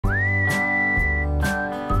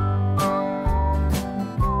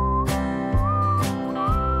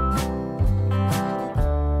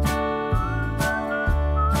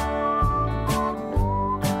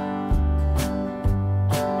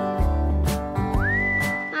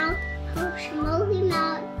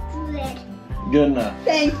Good enough.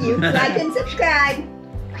 Thank you. Like and subscribe.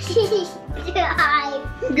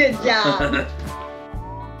 Good job.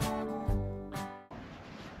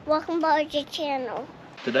 Welcome back to the channel.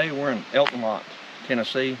 Today we're in Elkmont,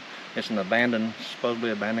 Tennessee. It's an abandoned,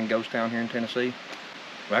 supposedly abandoned ghost town here in Tennessee.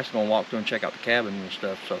 We're actually going to walk through and check out the cabin and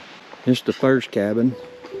stuff. So it's the first cabin.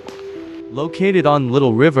 Located on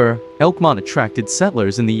Little River, Elkmont attracted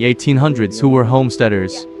settlers in the 1800s who were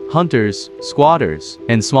homesteaders, hunters, squatters,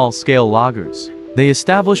 and small-scale loggers. They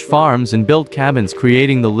established farms and built cabins,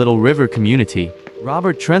 creating the Little River community.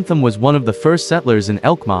 Robert Trentham was one of the first settlers in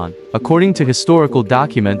Elkmont. According to historical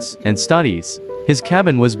documents and studies, his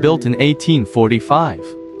cabin was built in 1845.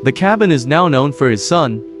 The cabin is now known for his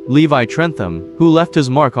son, Levi Trentham, who left his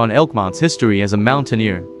mark on Elkmont's history as a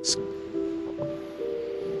mountaineer.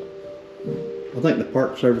 I think the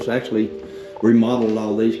Park Service actually remodeled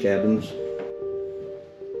all these cabins.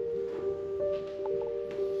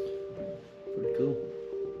 Pretty cool.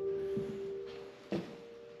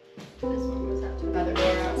 This one goes out to another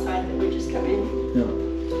door outside that we just come in. Yeah.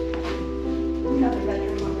 Another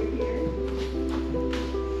bedroom over here.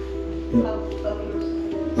 Yeah. Oh, both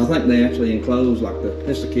doors. I think they actually enclose like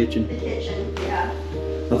it's the kitchen. The kitchen, yeah.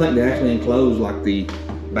 I think they actually enclose like the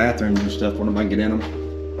bathrooms and stuff when I get in them.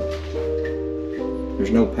 There's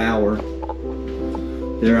no power.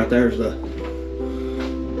 There, right there's the,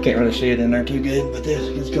 can't really see it in there too good, but this,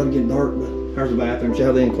 it's gonna get dark, but there's the bathroom. See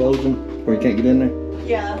how they enclose them where you can't get in there?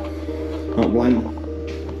 Yeah. I don't blame them.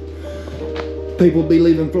 People would be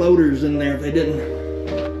leaving floaters in there if they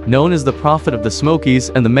didn't. Known as the Prophet of the Smokies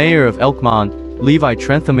and the mayor of Elkmont, Levi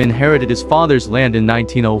Trentham inherited his father's land in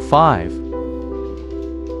 1905.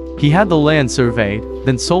 He had the land surveyed,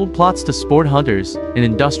 then sold plots to sport hunters and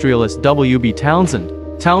industrialist W.B. Townsend.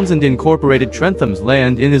 Townsend incorporated Trentham's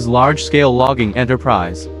land in his large-scale logging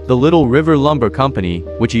enterprise, the Little River Lumber Company,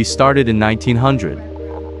 which he started in 1900.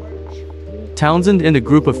 Townsend and a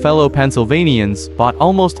group of fellow Pennsylvanians bought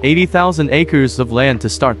almost 80,000 acres of land to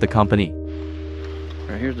start the company.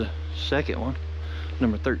 Right, here's the second one,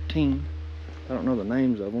 number 13. I don't know the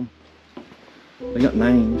names of them. They got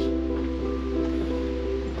names.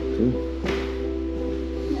 Cool.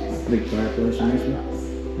 Big fireplace in this one.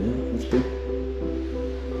 Yeah, that's good.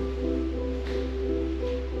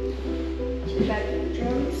 Two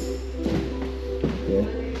bedrooms. Yeah.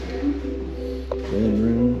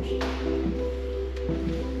 Bedrooms.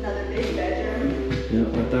 Another big bedroom. Yeah,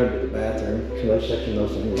 right there would be the bathroom. So let's section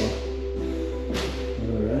those things off.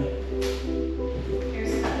 Alright.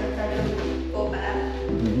 Here's another bedroom, full bath.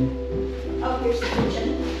 Mm-hmm. Oh, here's the kitchen.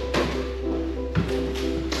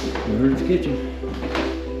 There's the kitchen.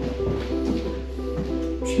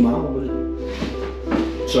 Small, but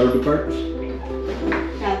it served the purpose.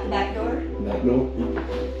 Out the back door. Back door. Yeah.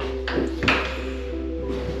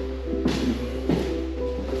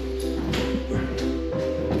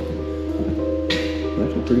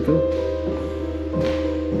 That's pretty cool.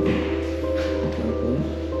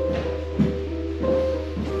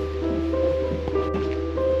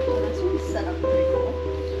 This one's set up pretty cool.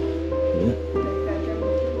 Yeah. Big bedroom.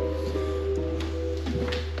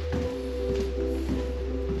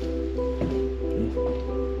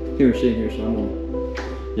 Here, sit here, so I'm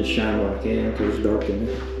gonna just shine what I can because it's dark in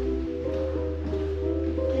there.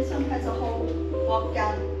 This one has a whole walk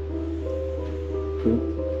down. Cool.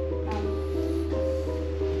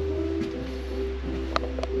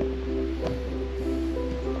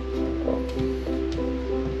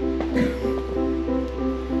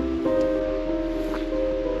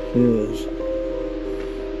 Yes.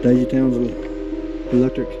 Daisy Town's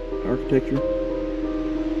electric architecture.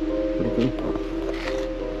 Pretty cool.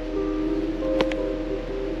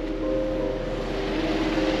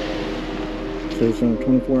 Says it's under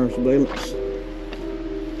 24-hour surveillance.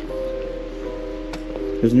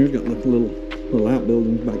 Because there's got like little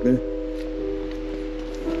outbuildings back there.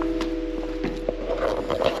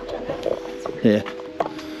 Yeah.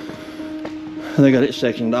 They got it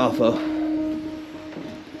sectioned off though.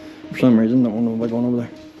 For some reason, don't want nobody going over there.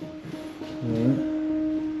 Alright.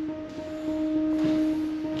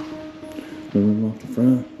 Moving off the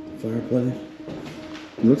front, fireplace.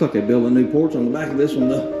 It looks like they built a new porch on the back of this one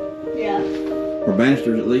though. Yeah. Or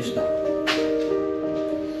banisters at least. This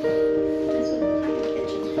one's like a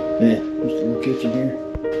kitchen. Yeah, just a little kitchen here.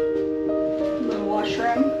 Little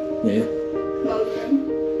washroom. Yeah, Mode room.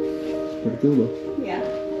 pretty cool though. Yeah.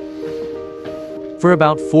 For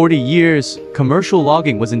about 40 years, commercial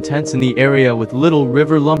logging was intense in the area, with Little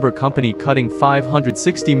River Lumber Company cutting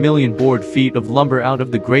 560 million board feet of lumber out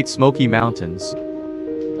of the Great Smoky Mountains.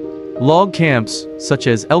 Log camps, such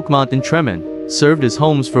as Elkmont and Tremont, served as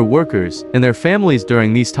homes for workers and their families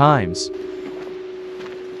during these times.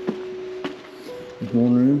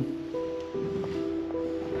 one room.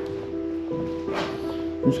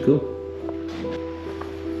 It's cool.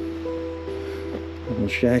 A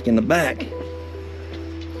shack in the back.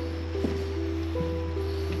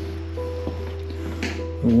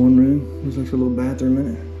 One room. Looks like a little bathroom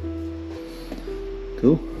in it.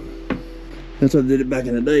 Cool. That's how they did it back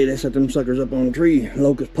in the day. They set them suckers up on a tree,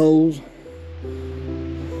 locust poles.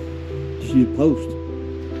 Just use post.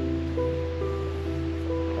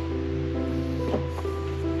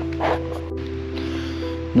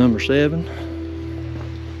 Number 7.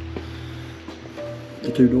 The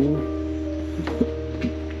 2-door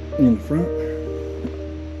in the front.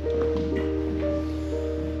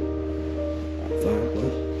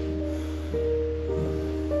 Fireplace.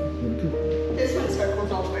 This one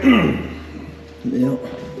circles all the way around. Yep.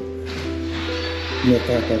 Yeah,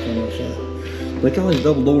 fireplace on the other side. They call these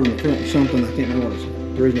double doors in the front or something. I can't remember what it's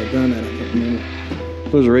the reason they've done that. I can't remember.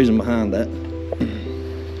 There's a reason behind that.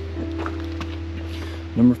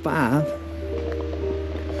 Number 5.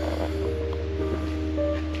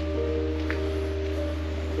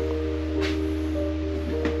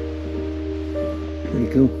 Pretty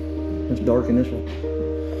cool. It's dark in this one.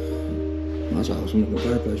 That's awesome. Looking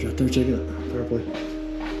fireplace right there. Check it out. Fireplace.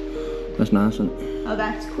 That's nice, isn't it? Oh,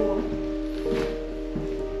 that's cool.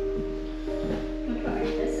 Look how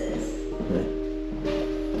big this is. Yeah.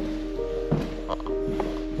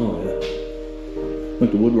 Oh yeah. Look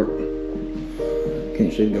at the woodwork.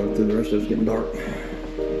 Can't see it going through the rest of it's getting dark.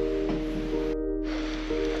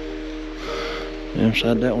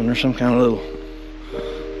 Inside that one there's some kind of little,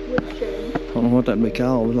 I don't know what that'd be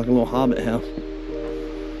called. It's like a little hobbit house.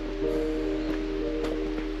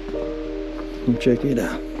 Come check it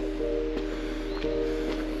out.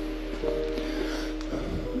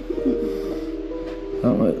 I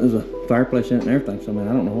don't know, there's a fireplace in it and everything, so I mean,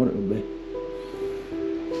 I don't know what it would be.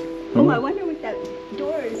 Oh, I wonder what that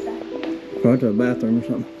door is back here. Probably to a bathroom or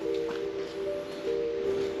something.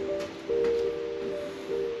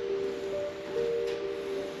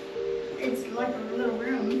 It's like a little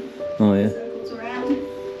room. Oh yeah. Circles around.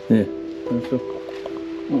 Yeah, that's cool.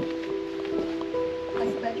 Oh, Like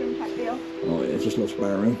a bedroom type deal. oh yeah, it's just a little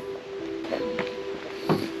spare room.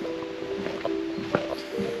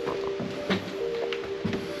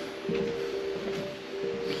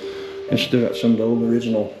 It's still got some of the old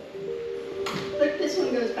original Look, this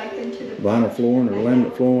one goes back into the vinyl flooring or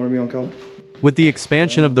laminate flooring, whatever you want to call it. With the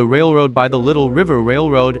expansion of the railroad by the Little River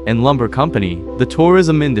Railroad and Lumber Company, the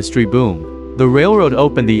tourism industry boomed. The railroad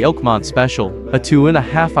opened the Elkmont Special, a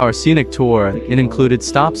 2.5-hour scenic tour. It included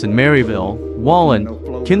stops in Maryville,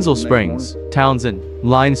 Wallen, Kinsel Springs, Townsend,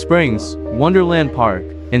 Line Springs, Wonderland Park,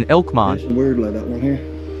 and Elkmont. It's weird like that one here.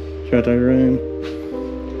 It's right there room.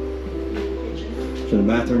 So the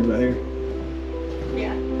bathroom's right here.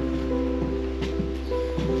 Yeah.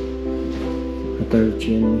 Right there's the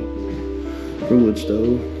chimney. The wood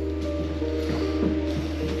stove.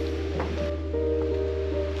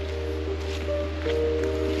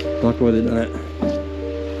 Like the way they done it.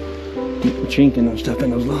 Get the chinking and stuff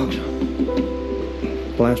in those logs.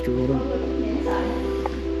 Plaster or whatever.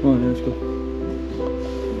 Oh yeah, that's cool.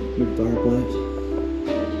 Big fireplace.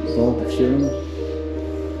 Vaulted ceilings.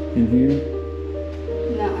 In here.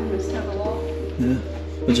 That one must have a wall. Yeah.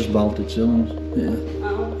 It's just vaulted ceilings. Yeah.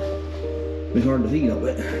 Oh. Be hard to heat, I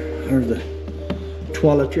bet. There's the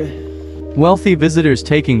toiletry. Wealthy visitors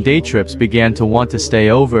taking day trips began to want to stay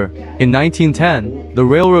over. In 1910, the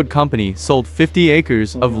railroad company sold 50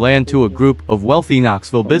 acres of land to a group of wealthy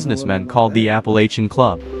Knoxville businessmen called the Appalachian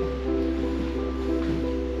Club.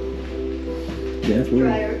 Yeah, that's weird.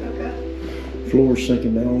 Dryer hookup. Floor's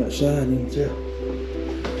sinking down on that side, you can tell.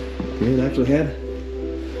 Yeah, it actually had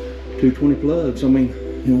 220 plugs. I mean,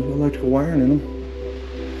 you know, electrical wiring in them.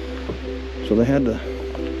 So they had to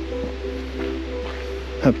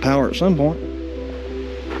have power at some point.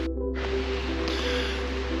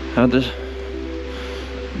 This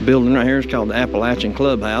building right here is called the Appalachian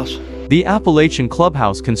Clubhouse. The Appalachian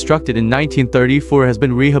Clubhouse, constructed in 1934, has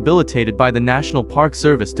been rehabilitated by the National Park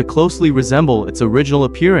Service to closely resemble its original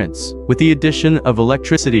appearance, with the addition of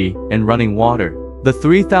electricity and running water. The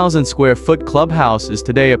 3,000 square foot clubhouse is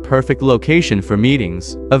today a perfect location for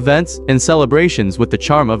meetings, events, and celebrations with the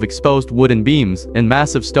charm of exposed wooden beams and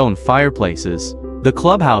massive stone fireplaces. The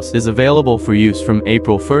clubhouse is available for use from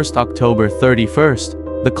April 1st to October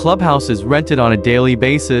 31st. The clubhouse is rented on a daily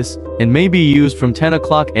basis and may be used from 10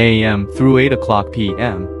 o'clock a.m. through 8 o'clock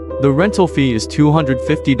p.m. The rental fee is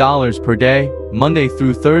 $250 per day, Monday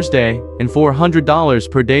through Thursday, and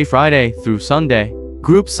 $400 per day Friday through Sunday.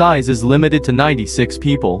 Group size is limited to 96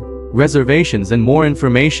 people. Reservations and more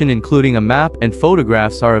information including a map and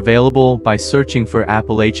photographs are available by searching for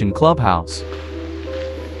Appalachian Clubhouse.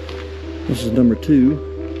 This is number 2.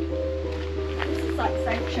 This is like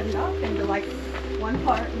sectioned up into like one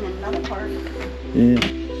part and then another part. Yeah.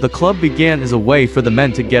 The club began as a way for the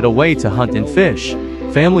men to get away to hunt and fish.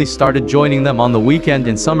 Families started joining them on the weekend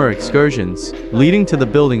and summer excursions, leading to the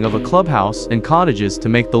building of a clubhouse and cottages to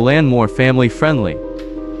make the land more family-friendly.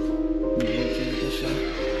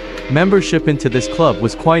 Membership into this club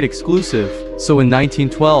was quite exclusive, so in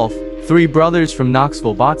 1912, 3 brothers from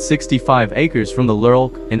Knoxville bought 65 acres from the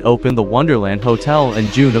Lurk and opened the Wonderland Hotel in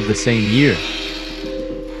June of the same year.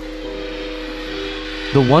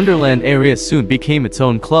 The Wonderland area soon became its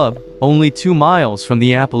own club, only 2 miles from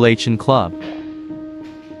the Appalachian Club.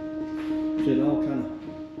 It all kind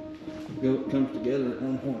of comes together at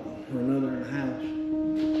one point or another in the house.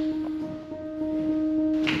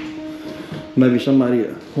 Maybe somebody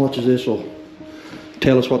that watches this will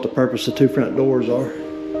tell us what the purpose of 2 front doors are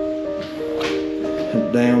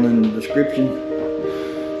down in the description,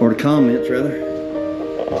 or the comments rather.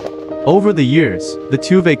 Over the years, the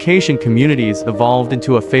 2 vacation communities evolved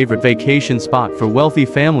into a favorite vacation spot for wealthy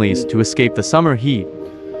families to escape the summer heat.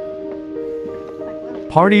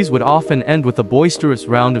 Parties would often end with a boisterous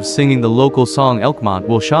round of singing the local song Elkmont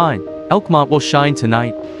Will Shine. Elkmont will shine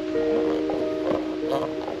tonight.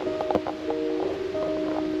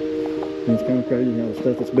 It's kind of crazy how the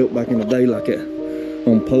stuff that's built back in the day like that,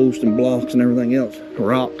 on posts and blocks and everything else,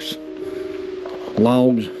 rocks,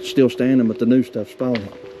 logs, still standing, but the new stuff's falling.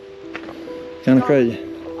 Kind of crazy.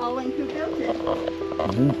 All in who built it.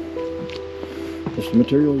 Yeah. Just the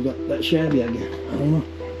materials got that shabby, I guess. I don't know.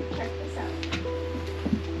 Check this out.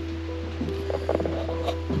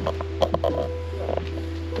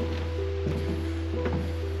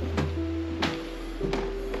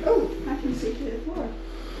 Oh, I can see through the floor.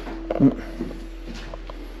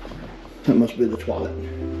 That must be the toilet.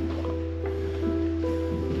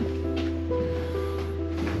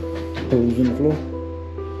 Holes in the floor.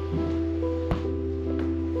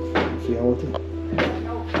 See how it's No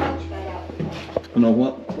couch got out. You know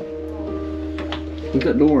what? Look at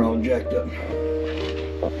that door all jacked up.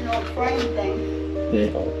 An old frame thing. Yeah.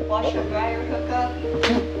 Washer dryer hookup.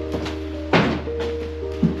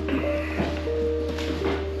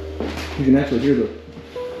 You can actually hear the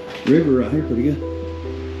river right here pretty good.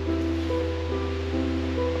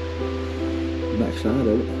 Back side of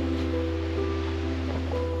it.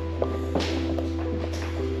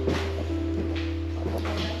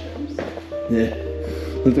 Yeah.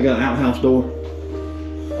 Look, they got an outhouse door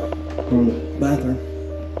on the bathroom.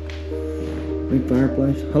 Big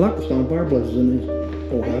fireplace. I like the stone fireplaces in these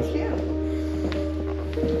old houses. Cute.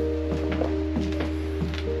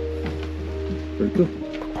 Pretty cool.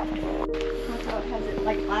 That's how it has it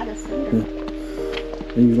like lattice under. Yeah.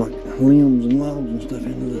 They use like limbs and logs and stuff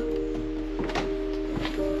into the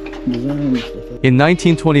design and stuff. In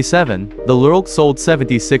 1927, the Lurk sold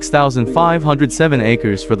 76,507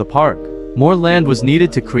 acres for the park. More land was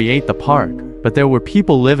needed to create the park, but there were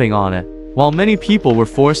people living on it. While many people were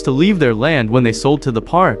forced to leave their land when they sold to the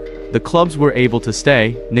park, the clubs were able to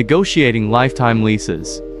stay, negotiating lifetime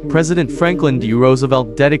leases. President Franklin D.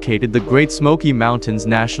 Roosevelt dedicated the Great Smoky Mountains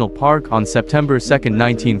National Park on September 2,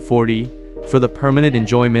 1940, for the permanent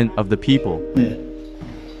enjoyment of the people. Yeah.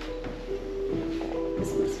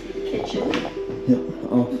 This must be the kitchen. Yeah.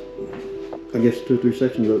 Oh, I guess 2 or 3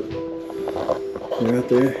 sections of it. They're right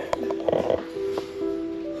there.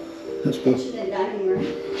 That's cool. Kitchen and dining room.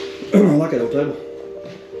 I like that old table.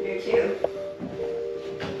 There too.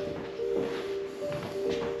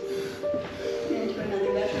 Into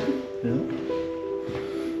another bedroom.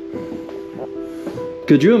 Yeah.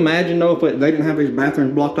 Could you imagine though if they didn't have these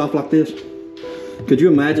bathrooms blocked off like this? Could you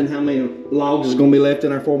imagine how many logs is going to be left in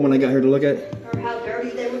there for them when they got here to look at it? Or how dirty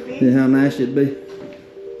they would be. And how nasty it'd be?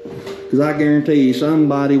 Because I guarantee you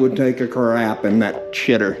somebody would take a crap in that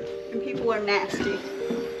shitter. And people are nasty.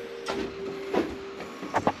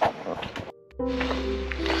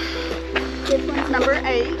 This one's number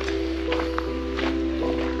 8.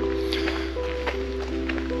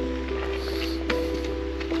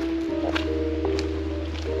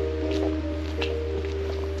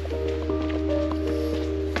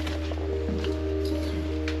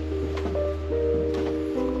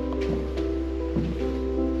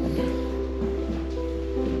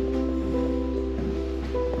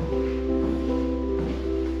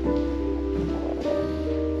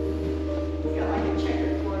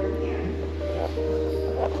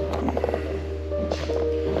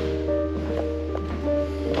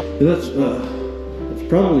 That's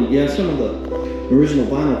probably, yeah, some of the original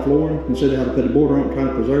vinyl flooring and said they had to put a border on it, trying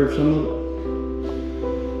to preserve some of it.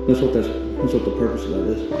 That's what the purpose of that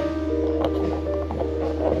is.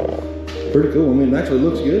 Pretty cool. I mean, it actually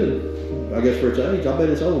looks good. I guess for its age, I bet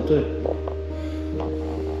it's old too. You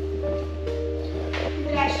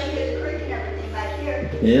can actually hear the creek and everything back here.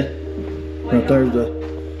 Yeah. Right there's the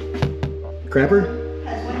crapper.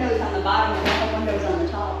 Has windows on the bottom and no windows on the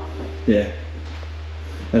top. Yeah.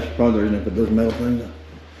 That's probably the reason I put those metal things up.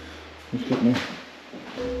 Let's get more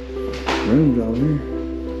rooms out here.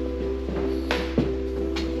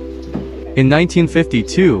 In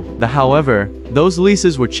 1952, however, those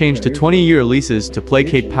leases were changed to 20-year leases to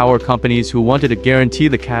placate power companies who wanted to guarantee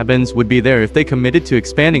the cabins would be there if they committed to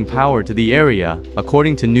expanding power to the area,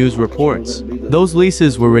 according to news reports. Those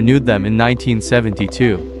leases were renewed them in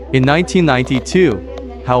 1972. In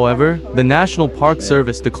 1992, however, the National Park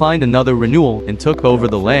Service declined another renewal and took over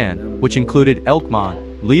the land, which included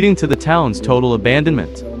Elkmont, leading to the town's total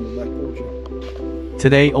abandonment.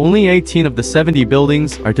 Today, only 18 of the 70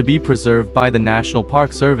 buildings are to be preserved by the National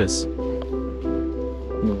Park Service.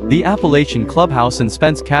 The Appalachian Clubhouse and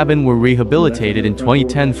Spence Cabin were rehabilitated in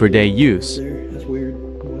 2010 for day use.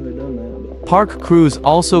 Park crews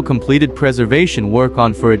also completed preservation work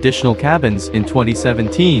on 4 additional cabins in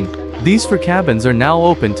 2017. These 4 cabins are now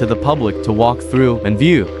open to the public to walk through and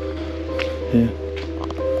view. Yeah.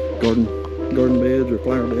 Garden beds or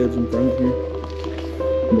flower beds in front here.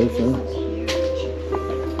 Both sides.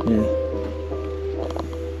 Yeah.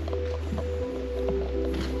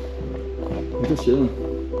 Look at the ceiling.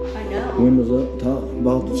 I know. Windows up top,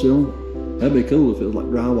 vaulted ceiling. That'd be cool if it was like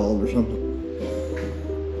drywall or something.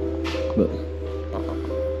 But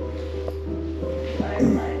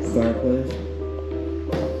fireplace.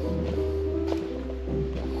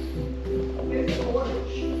 Here's the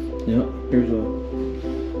porch. Yep. Here's a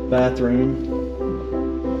bathroom.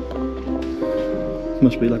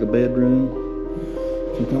 Must be like a bedroom.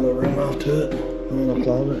 Some kind of room off to it. A little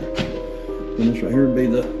closet. And this right here would be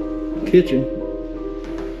the kitchen.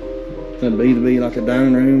 That'd be either be like a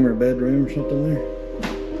dining room or a bedroom or something there.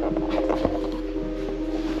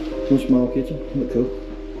 One small kitchen. Look cool.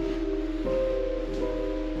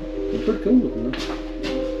 It's pretty cool looking, huh?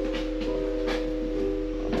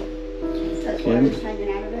 That's water's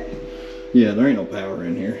hanging out of it. Yeah, there ain't no power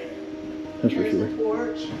in here. That's for Here's sure. the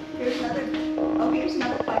porch. Here's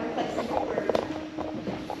another fireplace in here.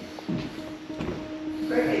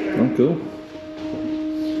 Very big room. Oh, cool.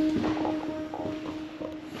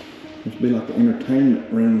 Must be like an entertainment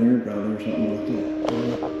room there, probably, or something like that.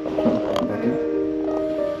 Back there.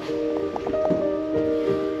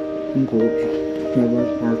 And porch.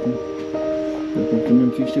 Nobody's parking. And then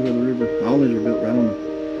you still have the river. All these are built right on the...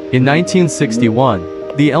 In 1961,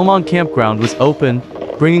 the Elkmont campground was open,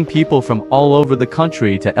 bringing people from all over the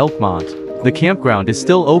country to Elkmont. The campground is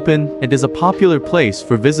still open and is a popular place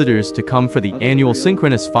for visitors to come for the annual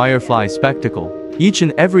synchronous firefly spectacle, each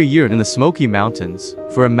and every year in the Smoky Mountains,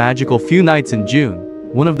 for a magical few nights in June.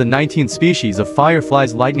 One of the 19 species of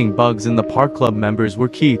fireflies lightning bugs in the park club members were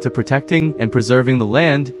key to protecting and preserving the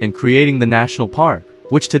land and creating the national park,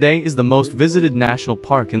 which today is the most visited national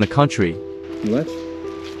park in the country. Well, that's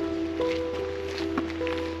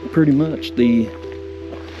pretty much the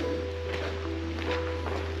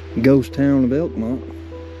ghost town of Elkmont,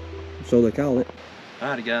 so they call it.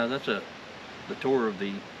 Alrighty guys, that's the tour of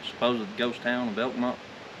the supposed ghost town of Elkmont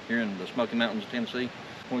here in the Smoky Mountains of Tennessee.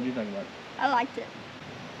 What did you think about it? I liked it.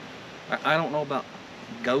 I don't know about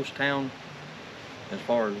ghost town as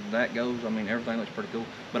far as that goes. I mean, everything looks pretty cool,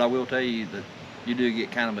 but I will tell you that you do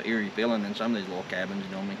get kind of an eerie feeling in some of these little cabins,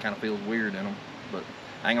 you know what I mean? Kind of feels weird in them, but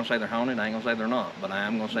I ain't gonna say they're haunted, I ain't gonna say they're not, but I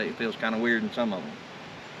am gonna say it feels kind of weird in some of them.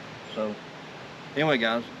 So anyway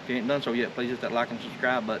guys, if you ain't done so yet, please hit that like and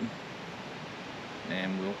subscribe button,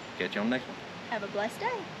 and we'll catch you on the next one. Have a blessed day.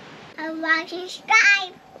 Like and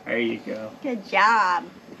subscribe. There you go. Good job.